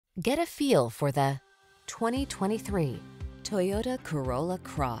Get a feel for the 2023 Toyota Corolla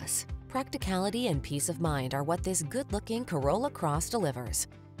Cross. Practicality and peace of mind are what this good-looking Corolla Cross delivers.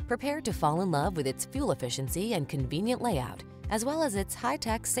 Prepare to fall in love with its fuel efficiency and convenient layout, as well as its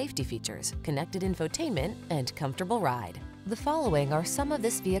high-tech safety features, connected infotainment, and comfortable ride. The following are some of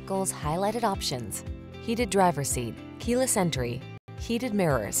this vehicle's highlighted options: heated driver's seat, keyless entry, heated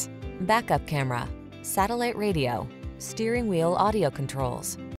mirrors, backup camera, satellite radio, steering wheel audio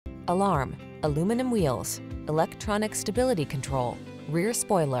controls, alarm, aluminum wheels, electronic stability control, rear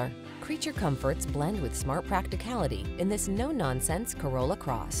spoiler. Creature comforts blend with smart practicality in this no-nonsense Corolla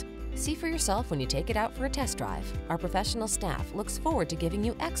Cross. See for yourself when you take it out for a test drive. Our professional staff looks forward to giving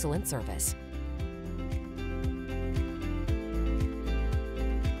you excellent service.